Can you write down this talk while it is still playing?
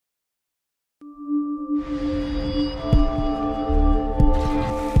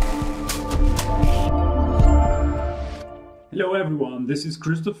Hello everyone, this is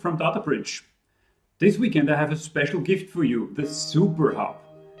Christoph from DataBridge. This weekend I have a special gift for you, the Superhub.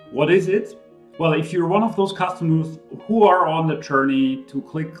 What is it? Well, if you're one of those customers who are on the journey to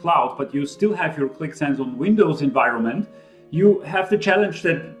Qlik Cloud, but you still have your Qlik Sense on Windows environment, you have the challenge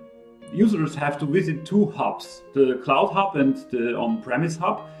that users have to visit two hubs, the Cloud Hub and the On-Premise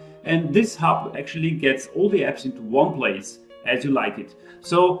Hub. And this hub actually gets all the apps into one place, as you like it.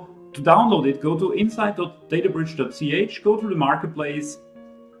 So to download it, go to inside.databridge.ch, go to the marketplace.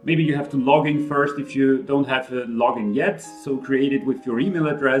 Maybe you have to log in first if you don't have a login yet. So create it with your email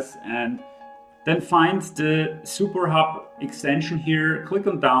address and then find the Superhub extension here, click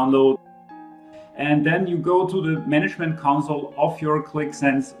on download. And then you go to the management console of your Qlik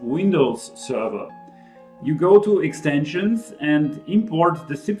Sense Windows server. You go to extensions and import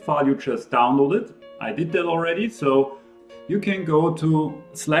the zip file you just downloaded. I did that already, so you can go to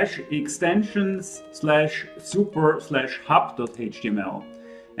 /extensions/super/hub.html.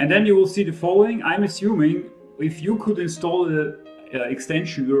 And then you will see the following. I'm assuming if you could install the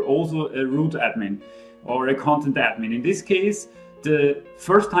extension, you're also a root admin or a content admin. In this case, the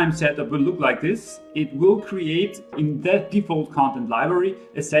first time setup will look like this. It will create in that default content library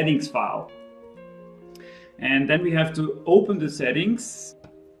a settings file. And then we have to open the settings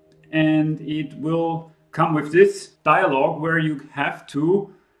and it will come with this dialog where you have to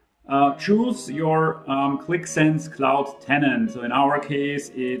choose your Qlik Sense Cloud tenant. So in our case,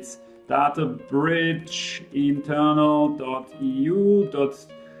 it's databridge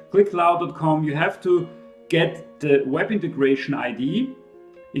internal.eu.qlikcloud.com. You have to get the web integration ID.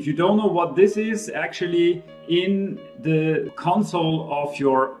 If you don't know what this is, actually in the console of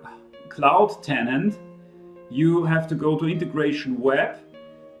your cloud tenant, you have to go to integration web,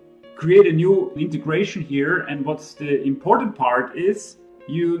 create a new integration here, and what's the important part is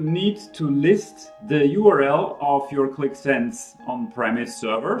you need to list the URL of your Qlik Sense on-premise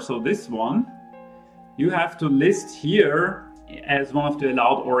server. So this one, you have to list here as one of the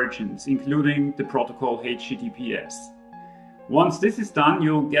allowed origins, including the protocol HTTPS. Once this is done,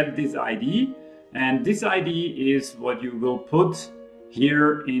 you'll get this ID, and this ID is what you will put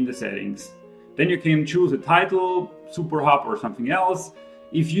here in the settings. Then you can choose a title, Superhub or something else.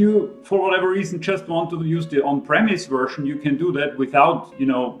 If you, for whatever reason, just want to use the on-premise version, you can do that without,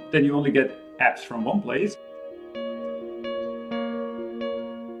 then you only get apps from one place.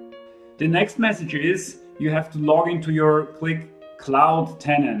 The next message is you have to log into your Qlik Cloud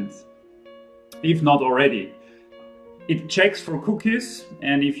tenant, if not already. It checks for cookies,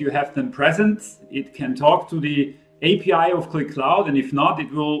 and if you have them present, it can talk to the API of Qlik Cloud, and if not, it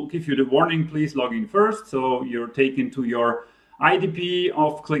will give you the warning, please log in first. So you're taken to your IDP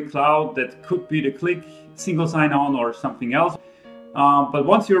of Qlik Cloud. That could be the Qlik single sign-on or something else. But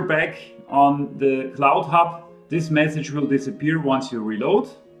once you're back on the Cloud Hub, this message will disappear once you reload.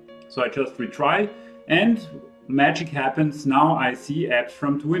 So I just retry, and magic happens. Now I see apps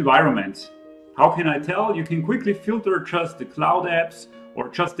from two environments. How can I tell? You can quickly filter just the cloud apps or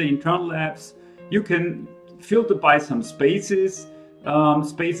just the internal apps. You can filter by some spaces.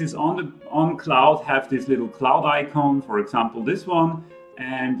 Spaces on cloud have this little cloud icon, for example this one,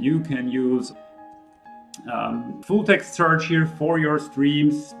 and you can use full text search here for your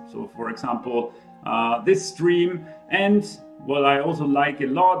streams. So for example this stream, and what I also like a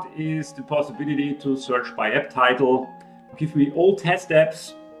lot is the possibility to search by app title. Give me all test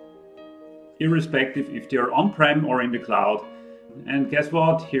apps, irrespective if they're on-prem or in the cloud. And guess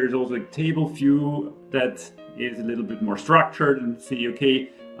what? Here's also a table view that is a little bit more structured, and see, okay,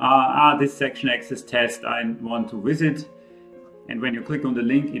 this section access test I want to visit. And when you click on the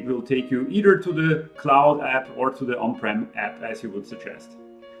link, it will take you either to the cloud app or to the on-prem app, as you would suggest.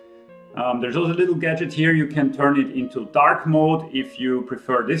 There's also a little gadget here. You can turn it into dark mode if you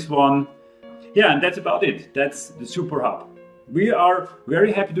prefer this one. Yeah, and that's about it. That's the Superhub. We are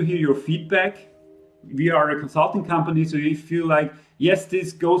very happy to hear your feedback. We are a consulting company, so if you feel like, yes,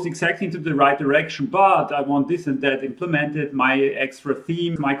 this goes exactly into the right direction, but I want this and that implemented, my extra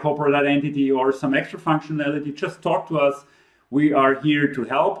theme, my corporate identity, or some extra functionality, just talk to us. We are here to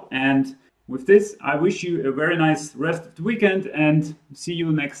help. And with this, I wish you a very nice rest of the weekend and see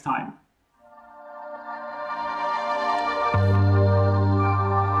you next time.